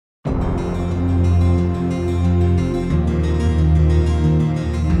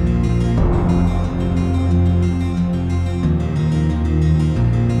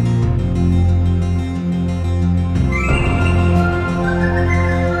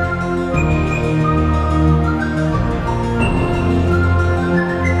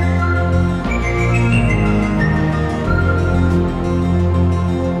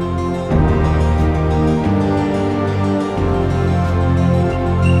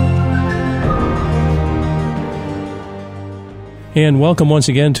And welcome once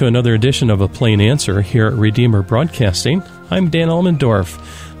again to another edition of A Plain Answer here at Redeemer Broadcasting. I'm Dan Elmendorf.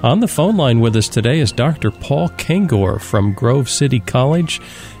 On the phone line with us today is Dr. Paul Kengor from Grove City College.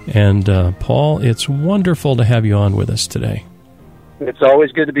 And Paul, it's wonderful to have you on with us today. It's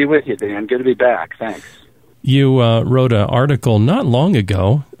always good to be with you, Dan. Good to be back. Thanks. You wrote an article not long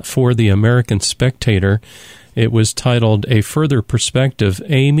ago for the American Spectator. It was titled, A Further Perspective,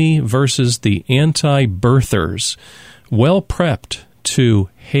 Amy versus the Anti-Birthers. Well prepped to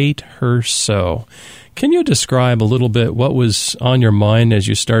hate her so. Can you describe a little bit what was on your mind as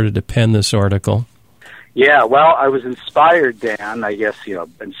you started to pen this article? Yeah, well, I was inspired, Dan, I guess,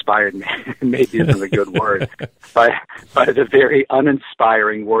 inspired maybe isn't a good word, by the very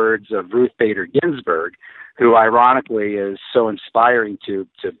uninspiring words of Ruth Bader Ginsburg, who ironically is so inspiring to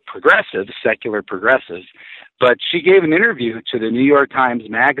progressives, secular progressives. But she gave an interview to the New York Times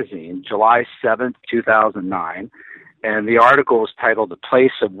Magazine, July 7th, 2009, and the article was titled The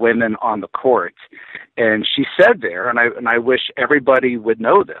Place of Women on the Court. And she said there, and I wish everybody would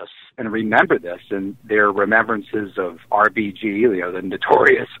know this and remember this in their remembrances of RBG, the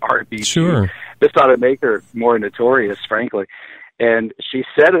notorious RBG. Sure. This ought to make her more notorious, frankly. And she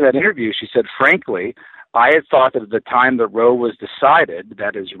said in that interview, she said, frankly, I had thought that at the time that Roe was decided,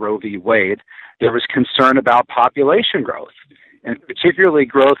 that is Roe v. Wade, there was concern about population growth, and particularly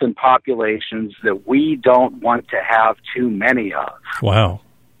growth in populations that we don't want to have too many of. Wow.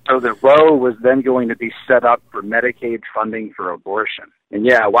 So that Roe was then going to be set up for Medicaid funding for abortion. And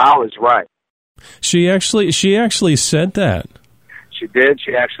yeah, wow is right. She actually said that. She did.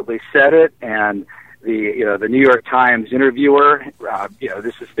 She actually said it, and the New York Times interviewer,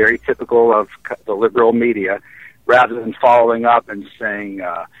 this is very typical of the liberal media, rather than following up and saying,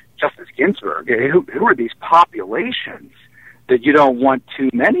 Justice Ginsburg, who are these populations that you don't want too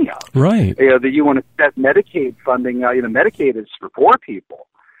many of? Right. That you want to set Medicaid funding, Medicaid is for poor people,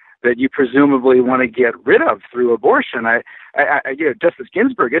 that you presumably want to get rid of through abortion. Justice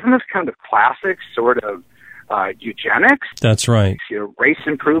Ginsburg, isn't this kind of classic sort of eugenics? That's right. Race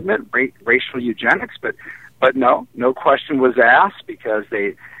improvement, racial eugenics, but no question was asked because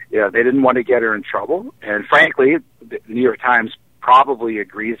they didn't want to get her in trouble. And frankly, the New York Times probably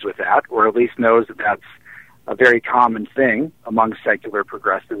agrees with that, or at least knows that that's a very common thing among secular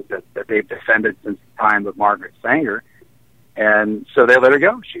progressives that they've defended since the time of Margaret Sanger. And so they let her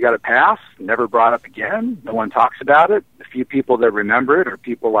go. She got a pass, never brought up again. No one talks about it. The few people that remember it are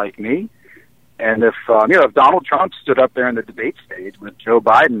people like me. And if Donald Trump stood up there in the debate stage with Joe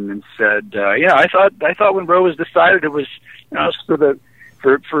Biden and said, I thought when Roe was decided it was,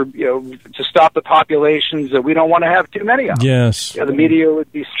 to stop the populations that we don't want to have too many of. Yes. The media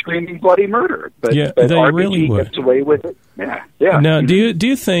would be screaming bloody murder. But they RBG really would. Gets away with it. Yeah. Now, do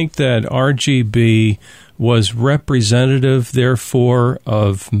you think that RGB was representative, therefore,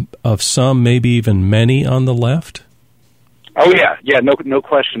 of some, maybe even many on the left? Oh yeah, no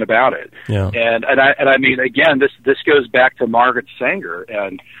question about it. Yeah. And I mean, again, this goes back to Margaret Sanger,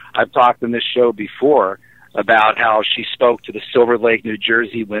 and I've talked in this show before about how she spoke to the Silver Lake, New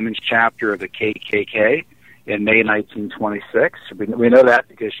Jersey women's chapter of the KKK in May 1926. We know that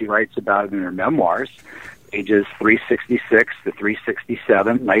because she writes about it in her memoirs, pages 366 to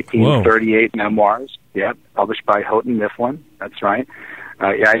 367, 1938 Whoa. Memoirs. Yeah, published by Houghton Mifflin. That's right.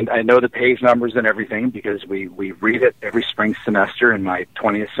 I know the page numbers and everything because we read it every spring semester in my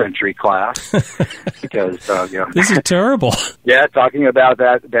 20th century class. Because this is terrible. Yeah, talking about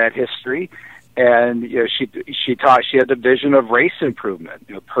that history, and she taught. She had the vision of race improvement,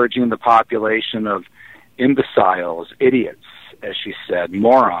 purging the population of imbeciles, idiots, as she said,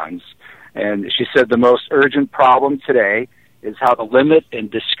 morons. And she said the most urgent problem today is how to limit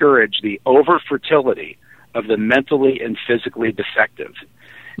and discourage the over-fertility of the mentally and physically defective.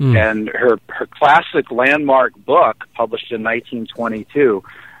 And her classic landmark book, published in 1922,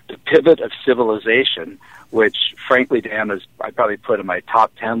 The Pivot of Civilization, which, frankly, Dan, I probably put in my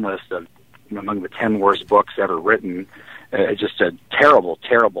top 10 list of among the 10 worst books ever written. Just a terrible,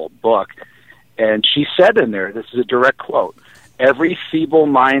 terrible book. And she said in there, this is a direct quote, every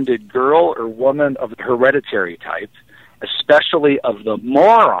feeble-minded girl or woman of the hereditary type, especially of the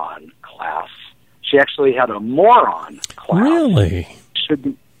moron class, she actually had a moron class. Really?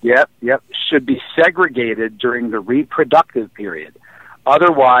 Should be segregated during the reproductive period.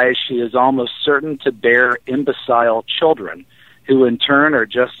 Otherwise, she is almost certain to bear imbecile children, who in turn are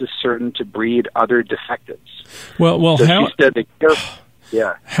just as certain to breed other defectives. Well, so how? She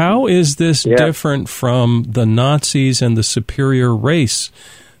said How is this different from the Nazis and the superior race?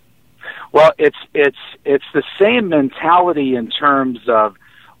 Well, it's the same mentality in terms of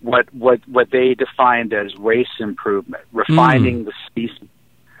what they defined as race improvement, refining the species.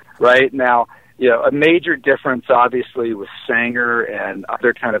 Right now, a major difference, obviously, with Sanger and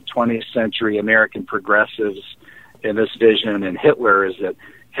other kind of 20th century American progressives in this vision, and Hitler, is that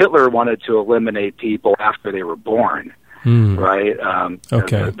Hitler wanted to eliminate people after they were born, right?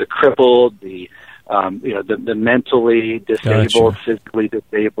 The crippled, the mentally disabled, physically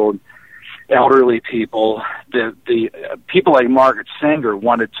disabled, elderly people. The people like Margaret Sanger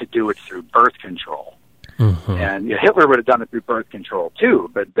wanted to do it through birth control, and Hitler would have done it through birth control too,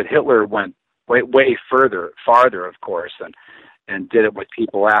 but Hitler went way farther, of course, and did it with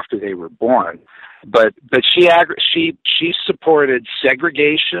people after they were born. But she supported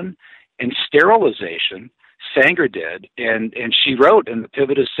segregation and sterilization. Sanger did, and she wrote in The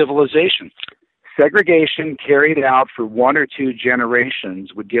Pivot of Civilization, segregation carried out for 1 or 2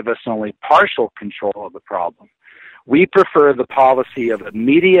 generations would give us only partial control of the problem. We prefer the policy of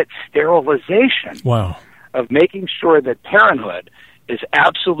immediate sterilization. Wow. Of making sure that parenthood is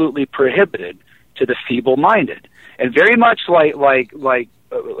absolutely prohibited to the feeble-minded. And very much like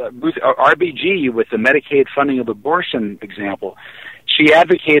RBG with the Medicaid funding of abortion example, she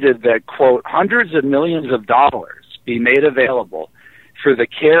advocated that, quote, hundreds of millions of dollars be made available for the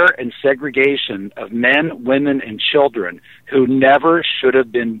care and segregation of men, women, and children who never should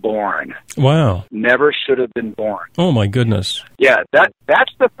have been born. Wow. Never should have been born. Oh, my goodness. Yeah,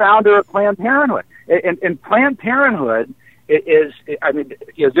 that's the founder of Planned Parenthood. And Planned Parenthood is,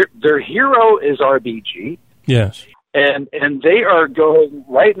 their hero is RBG. Yes. And they are going,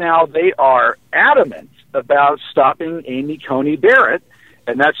 right now, they are adamant about stopping Amy Coney Barrett.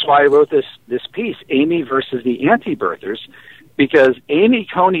 And that's why I wrote this piece, Amy versus the Anti-Birthers, because Amy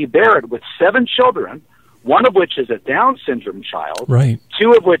Coney Barrett, with 7 children, one of which is a Down syndrome child, right,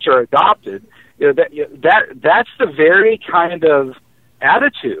 2 of which are adopted, that's the very kind of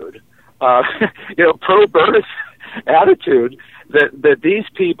attitude, pro-birth attitude that these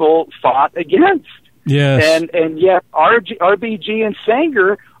people fought against. Yes. And yet RBG and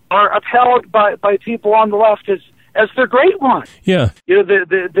Sanger are upheld by people on the left as their great ones. Yeah.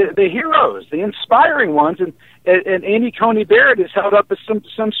 The heroes, the inspiring ones, and Amy Coney Barrett is held up as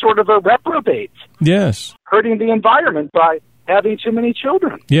some sort of a reprobate. Yes. Hurting the environment by having too many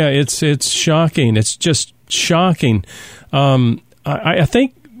children. Yeah, it's shocking. It's just shocking. I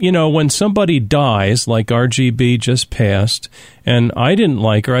think, when somebody dies, like RGB just passed, and I didn't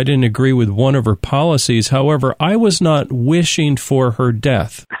like her, I didn't agree with one of her policies. However, I was not wishing for her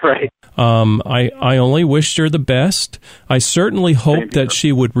death. Right. I only wished her the best. I certainly hoped that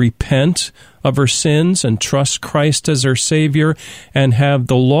she would repent of her sins and trust Christ as her Savior and have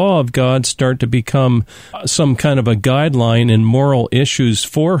the law of God start to become some kind of a guideline in moral issues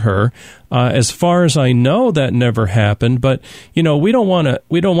for her. As far as I know, that never happened. But we don't want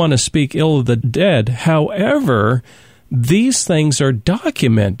to speak ill of the dead. However, these things are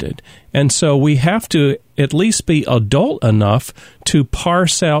documented, and so we have to at least be adult enough to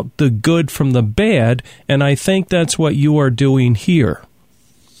parse out the good from the bad, and I think that's what you are doing here.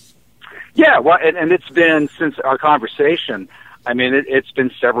 Yeah, well, and it's been, since our conversation, it's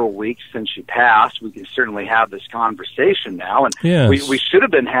been several weeks since she passed. We can certainly have this conversation now, and yes, we should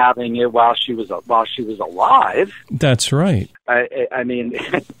have been having it while she was alive. That's right. Yeah,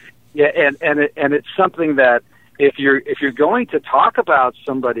 and it's something that if you're going to talk about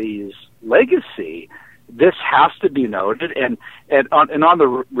somebody's legacy, this has to be noted. And on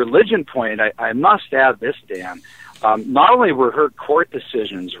the religion point, I must add this, Dan. Not only were her court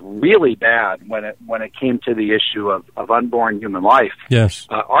decisions really bad when it came to the issue of unborn human life. Yes.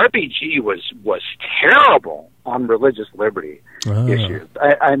 RBG was terrible on religious liberty issues.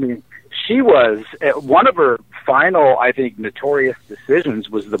 She was, one of her final, I think, notorious decisions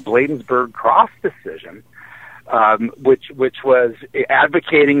was the Bladensburg Cross decision, which was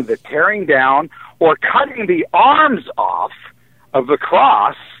advocating the tearing down or cutting the arms off of the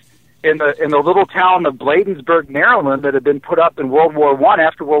cross in the little town of Bladensburg, Maryland, that had been put up in World War I,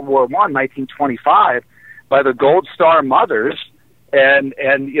 after World War I, 1925, by the Gold Star Mothers, and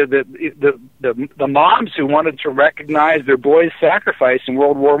the moms who wanted to recognize their boys' sacrifice in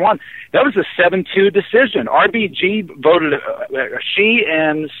World War I. That was a 7-2 decision. RBG voted, she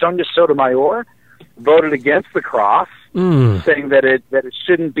and Sonia Sotomayor voted against the cross, saying that it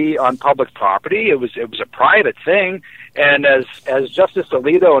shouldn't be on public property. It was a private thing, and as Justice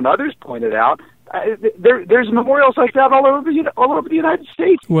Alito and others pointed out, there's memorials like that all over the United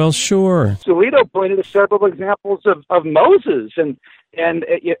States. Well, sure. Alito pointed to several examples of Moses and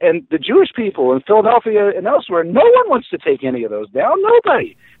the Jewish people in Philadelphia and elsewhere. No one wants to take any of those down.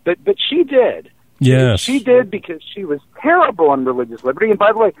 Nobody, but she did. Yes. She did because she was terrible on religious liberty. And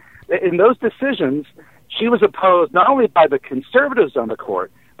by the way, in those decisions, she was opposed not only by the conservatives on the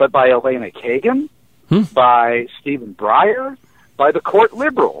court, but by Elena Kagan, by Stephen Breyer, by the court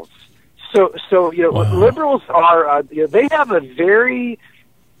liberals. So liberals are, they have a very,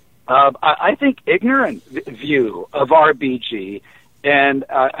 I think, ignorant view of RBG. And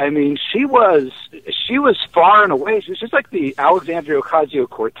she was far and away. She was just like the Alexandria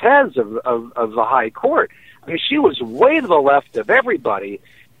Ocasio-Cortez of the High Court. I mean, she was way to the left of everybody.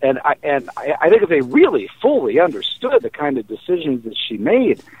 And I think if they really fully understood the kind of decisions that she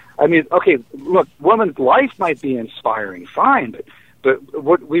made, I mean, okay, look, woman's life might be inspiring, fine, but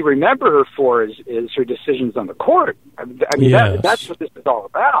what we remember her for is her decisions on the court. I mean, yes. That's what this is all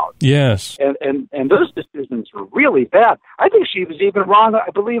about. Yes. And those decisions were really bad. I think she was even wrong, I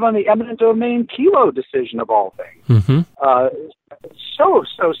believe, on the eminent domain Kelo decision of all things. Mm-hmm.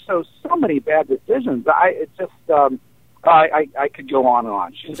 So many bad decisions. I could go on and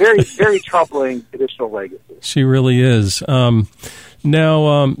on. She's very, very troubling judicial legacy. She really is.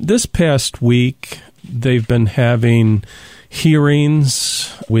 Now, this past week, they've been having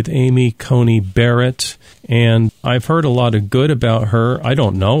hearings with Amy Coney Barrett, and I've heard a lot of good about her. I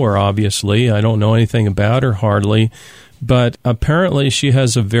don't know her, obviously. I don't know anything about her, hardly. But apparently she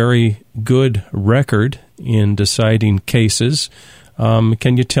has a very good record in deciding cases.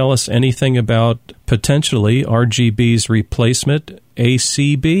 Can you tell us anything about potentially RGB's replacement,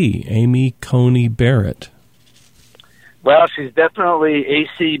 ACB, Amy Coney Barrett? Well, she's definitely,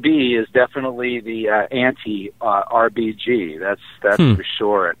 ACB is definitely the anti-RBG. That's for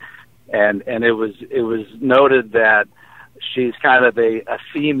sure. And it was noted that she's kind of a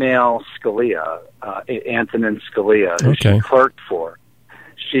female Scalia, Antonin Scalia, who she clerked for.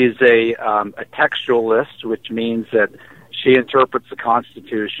 She's a textualist, which means that she interprets the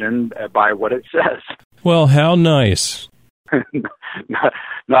Constitution by what it says. Well, how nice.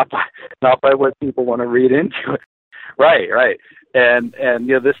 not by what people want to read into it. Right. And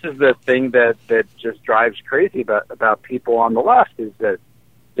this is the thing that just drives crazy about people on the left, is that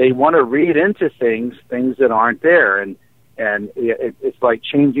they want to read into things that aren't there, and it's like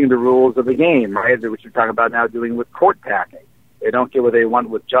changing the rules of the game, right? Which we're talking about now doing with court packing. They don't get what they want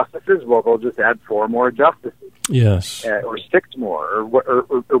with justices. Well, they'll just add 4 more justices. Yes. Or 6 more,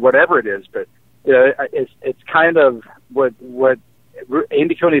 or whatever it is. But it's kind of what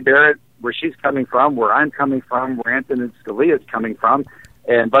Amy Coney Barrett, where she's coming from, where I'm coming from, where Antonin Scalia is coming from,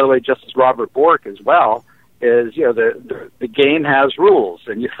 and by the way, Justice Robert Bork as well, is the game has rules,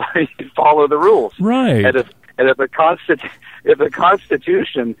 and you follow the rules. Right. And if the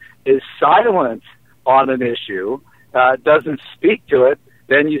Constitution is silent on an issue, doesn't speak to it,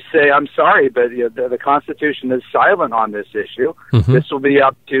 then you say, I'm sorry, but the Constitution is silent on this issue. Mm-hmm. This will be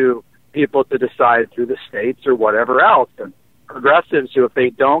up to people to decide through the states or whatever else. And progressives who, if they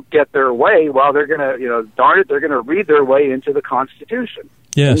don't get their way, well, they're going to, darn it, they're going to read their way into the Constitution.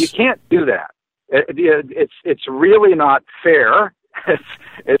 Yes. And you can't do that. It's really not fair.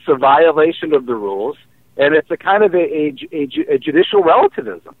 It's a violation of the rules, and it's a kind of a judicial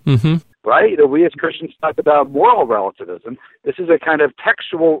relativism. Mm-hmm. Right? We as Christians talk about moral relativism. This is a kind of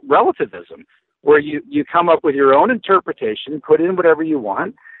textual relativism where you come up with your own interpretation, put in whatever you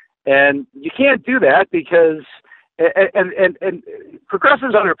want, and you can't do that because and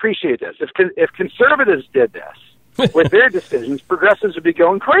progressives underappreciate this. If conservatives did this with their decisions, progressives would be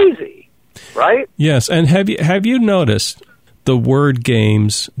going crazy, right? Yes, and have you noticed the word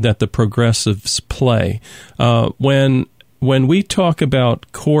games that the progressives play when we talk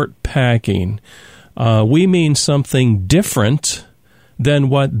about court packing, we mean something different than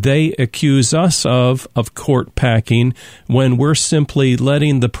what they accuse us of court packing, when we're simply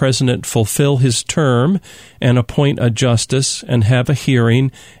letting the president fulfill his term and appoint a justice and have a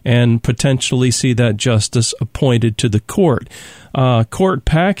hearing and potentially see that justice appointed to the court. Court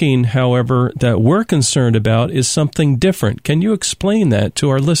packing, however, that we're concerned about is something different. Can you explain that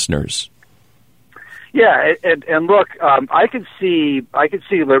to our listeners? Yeah, and look, I could see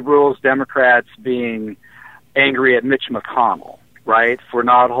liberals, Democrats being angry at Mitch McConnell, right, for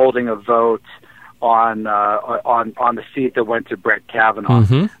not holding a vote on the seat that went to Brett Kavanaugh.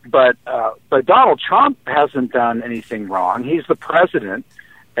 Mm-hmm. But Donald Trump hasn't done anything wrong. He's the president,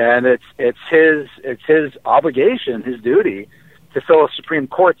 and it's his obligation, his duty, to fill a Supreme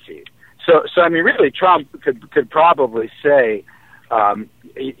Court seat. So I mean, really, Trump could probably say,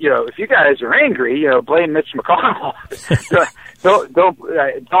 if you guys are angry, blame Mitch McConnell.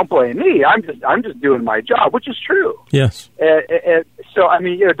 Don't blame me. I'm just doing my job, which is true. Yes. So I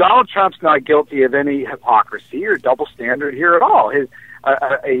mean, Donald Trump's not guilty of any hypocrisy or double standard here at all.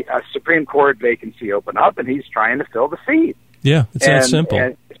 a Supreme Court vacancy open up, and he's trying to fill the seat. Yeah, it's that simple.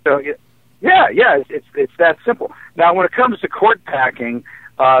 And so, it's that simple. Now, when it comes to court packing,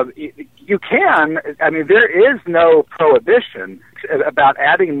 you can. I mean, there is no prohibition about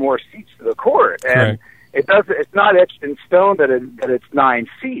adding more seats to the court, and it does. It's not etched in stone that it's 9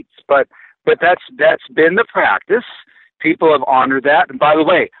 seats, but that's been the practice. People have honored that. And by the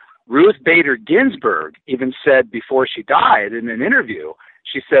way, Ruth Bader Ginsburg even said before she died in an interview,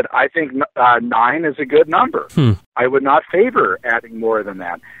 she said, "I think 9 is a good number. I would not favor adding more than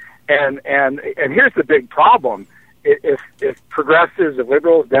that." And here's the big problem: if progressives, if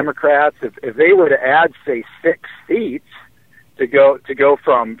liberals, Democrats, if they were to add, say, 6 seats to go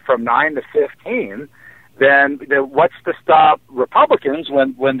from 9 to 15, then what's to stop Republicans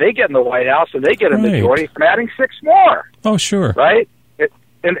when they get in the White House and they get a majority from adding 6 more? Oh, sure, right.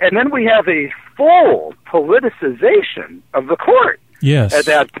 And then we have a full politicization of the court. Yes. At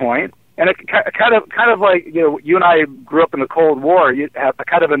that point. And it kind of like, you and I grew up in the Cold War. You have a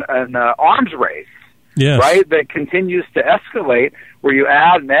kind of an arms race, yes, right? That continues to escalate, where you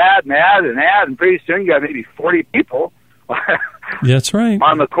add and add and add and add, and pretty soon you got maybe 40 people. That's right.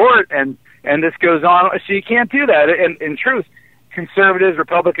 On the court, and this goes on. So you can't do that. And in truth, conservatives,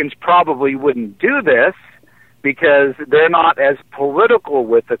 Republicans probably wouldn't do this because they're not as political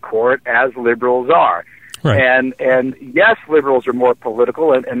with the court as liberals are. Right. And yes, liberals are more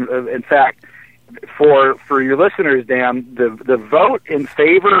political, and in fact, for your listeners, Dan, the vote in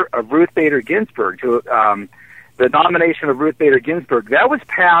favor of Ruth Bader Ginsburg, the nomination of Ruth Bader Ginsburg, that was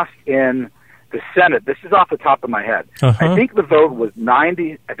passed in the Senate. This is off the top of my head. I think the vote was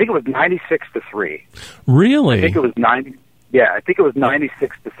 90. I think it was 96-3. Really? I think it was 90. Yeah, I think it was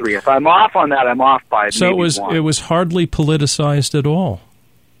 96-3. If I'm off on that, I'm off by so maybe it was hardly politicized at all.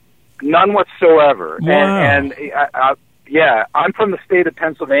 None whatsoever. Wow. And I'm from the state of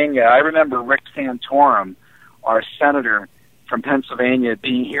Pennsylvania. I remember Rick Santorum, our senator from Pennsylvania,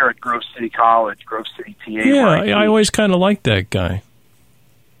 being here at Grove City College, Grove City, PA. Yeah, I always kind of liked that guy.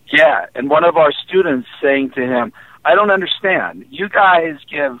 Yeah, and one of our students saying to him, "I don't understand. You guys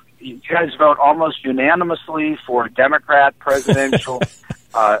vote almost unanimously for Democrat presidential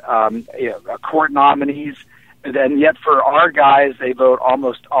court nominees, and yet for our guys, they vote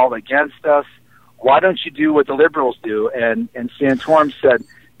almost all against us. Why don't you do what the liberals do?" And Santorum said,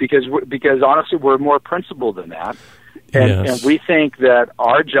 because honestly, we're more principled than that. And we think that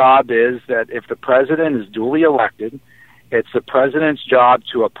our job is that if the president is duly elected, it's the president's job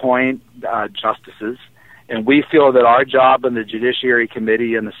to appoint justices. And we feel that our job in the Judiciary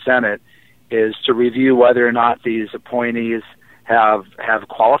Committee in the Senate is to review whether or not these appointees have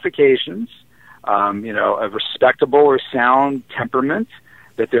qualifications, a respectable or sound temperament,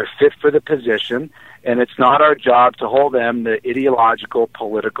 that they're fit for the position, and it's not our job to hold them the ideological,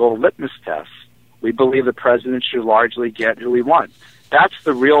 political litmus tests. We believe the president should largely get who he wants. That's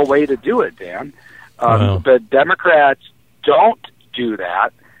the real way to do it, Dan. But Democrats don't do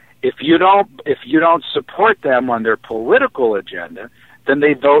that. If you don't support them on their political agenda, then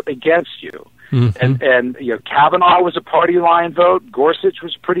they vote against you. Mm-hmm. And Kavanaugh was a party line vote. Gorsuch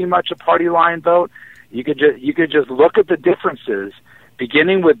was pretty much a party line vote. You could just look at the differences,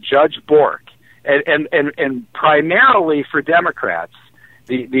 beginning with Judge Bork, and primarily for Democrats,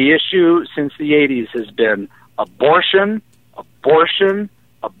 the issue since the 80s has been abortion, abortion,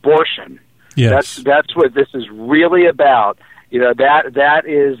 abortion. Yes. That's what this is really about. That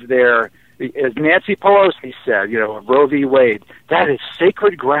is their, as Nancy Pelosi said, Roe v. Wade, that is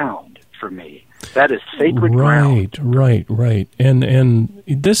sacred ground for me. That is sacred ground. Right. And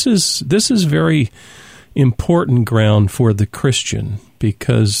this is very important ground for the Christian,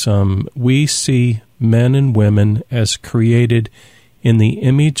 because we see men and women as created in the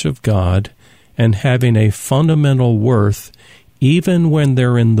image of God and having a fundamental worth. Even when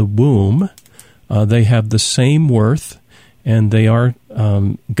they're in the womb, they have the same worth, and they are.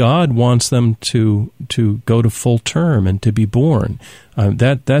 God wants them to go to full term and to be born.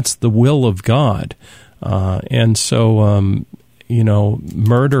 That's the will of God, and so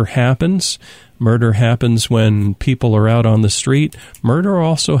murder happens. Murder happens when people are out on the street. Murder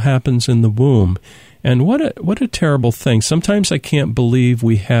also happens in the womb. And what a terrible thing. Sometimes I can't believe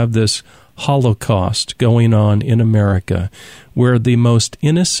we have this Holocaust going on in America, where the most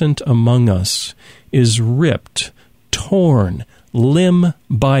innocent among us is ripped, torn, limb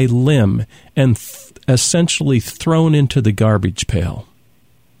by limb, and essentially thrown into the garbage pail.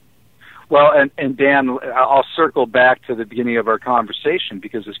 Well, and Dan, I'll circle back to the beginning of our conversation,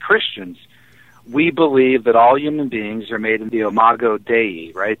 because as Christians, we believe that all human beings are made in the imago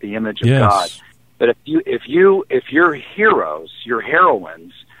Dei, right, the image of God. But if your heroes, your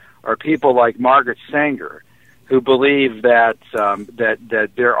heroines, are people like Margaret Sanger, who believe that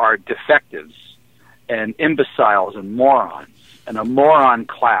there are defectives and imbeciles and morons and a moron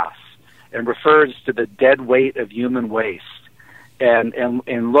class, and refers to the dead weight of human waste, and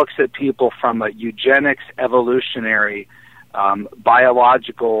looks at people from a eugenics, evolutionary,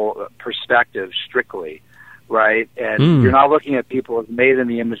 biological perspective strictly, right? And you're not looking at people as made in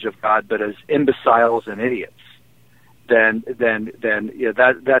the image of God, but as imbeciles and idiots. Then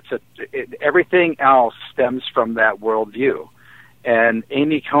everything else stems from that worldview. And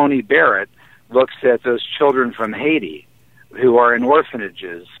Amy Coney Barrett looks at those children from Haiti who are in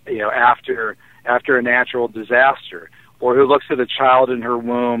orphanages, after a natural disaster, or who looks at a child in her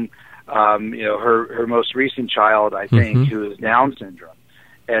womb, her most recent child, I think, who has Down syndrome,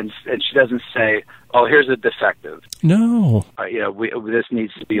 and she doesn't say, "Oh, here's a defective." No, this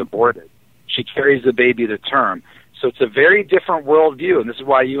needs to be aborted. She carries the baby to term. So it's a very different worldview, and this is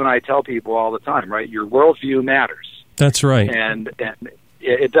why you and I tell people all the time, right? Your worldview matters. That's right, and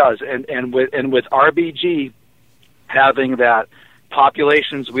it does. And with RBG having that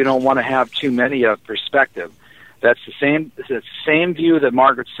populations we don't want to have too many of perspective, that's the same view that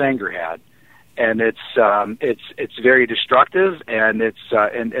Margaret Sanger had, and it's very destructive, and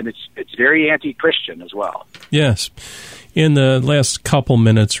it's very anti-Christian as well. Yes. In the last couple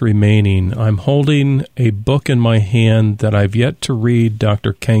minutes remaining, I'm holding a book in my hand that I've yet to read,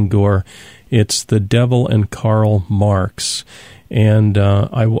 Dr. Kengor. It's The Devil and Karl Marx. And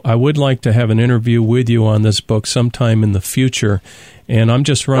I would like to have an interview with you on this book sometime in the future. And I'm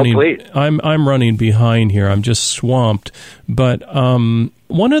just running. I'm running behind here. I'm just swamped. But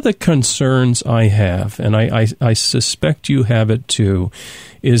one of the concerns I have, and I suspect you have it too,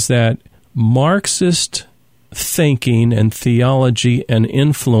 is that Marxist thinking and theology and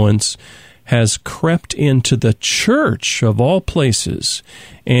influence has crept into the church of all places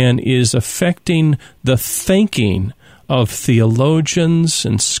and is affecting the thinking of theologians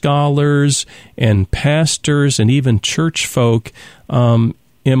and scholars and pastors and even church folk. Am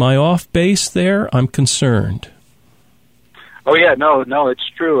I off base there? I'm concerned. Oh yeah, no, it's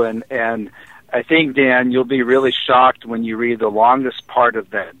true, and I think, Dan, you'll be really shocked when you read the longest part of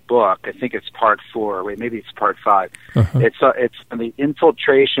that book. I think it's part 4. Wait, maybe it's part 5. Uh-huh. It's on the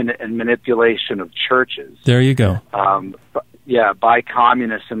infiltration and manipulation of churches. There you go. By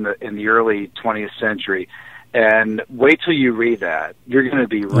communists in the early 20th century. And wait till you read that. You're going to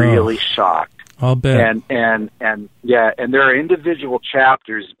be really shocked. I'll bet. And there are individual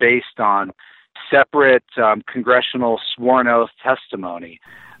chapters based on separate congressional sworn oath testimony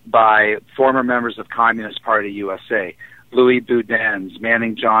by former members of Communist Party USA, Louis Boudin,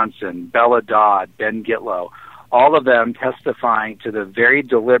 Manning Johnson, Bella Dodd, Ben Gitlow, all of them testifying to the very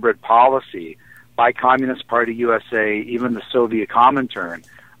deliberate policy by Communist Party USA, even the Soviet Comintern,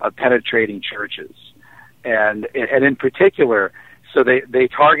 of penetrating churches. And in particular, so they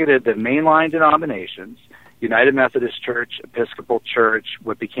targeted the mainline denominations, United Methodist Church, Episcopal Church,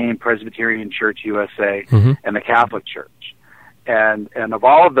 what became Presbyterian Church USA, and the Catholic Church. And of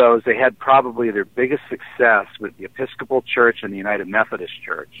all of those, they had probably their biggest success with the Episcopal Church and the United Methodist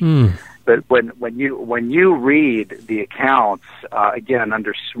Church. But when you read the accounts, again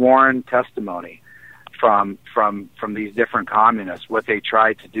under sworn testimony from these different communists, what they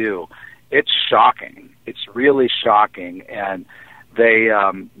tried to do, it's shocking. It's really shocking, and they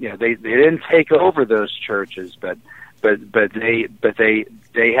didn't take over those churches, but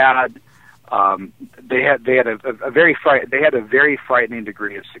they had a very frightening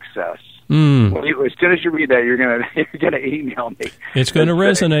degree of success. As soon as you read that, you're gonna email me. It's going to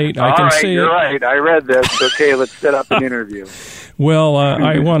resonate. I can see it. You're right. I read this. Okay, let's set up an interview. Well,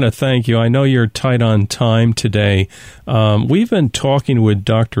 I want to thank you. I know you're tight on time today. We've been talking with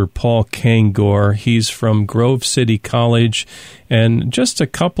Dr. Paul Kengor. He's from Grove City College. And just a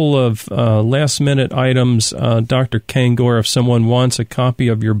couple of last-minute items, Dr. Kengor, if someone wants a copy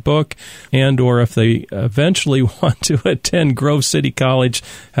of your book and or if they eventually want to attend Grove City College,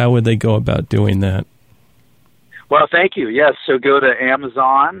 how would they go about doing that? Well, thank you. Yes, so go to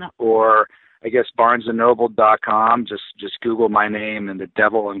Amazon or I guess BarnesandNoble.com. Just Google my name and The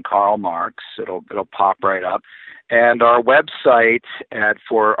Devil and Karl Marx. It'll pop right up. And our website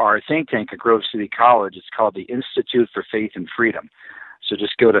for our think tank at Grove City College, it's called the Institute for Faith and Freedom. So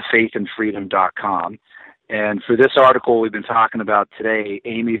just go to faithandfreedom.com. And for this article we've been talking about today,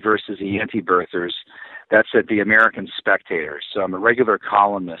 Amy versus the Anti-Birthers, that's at the American Spectator. So I'm a regular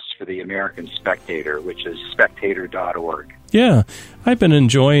columnist for the American Spectator, which is spectator.org. Yeah, I've been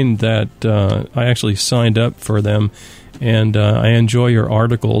enjoying that. I actually signed up for them, and I enjoy your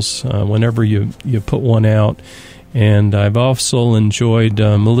articles whenever you put one out. And I've also enjoyed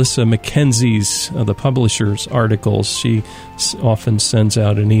Melissa McKenzie's, the publisher's articles. She often sends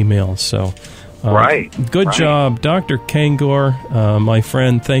out an email. So, good job, Dr. Kangor, my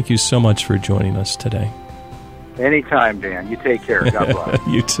friend. Thank you so much for joining us today. Anytime, Dan. You take care. God bless.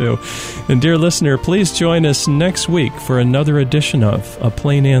 You too. And dear listener, please join us next week for another edition of A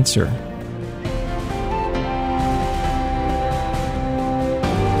Plain Answer.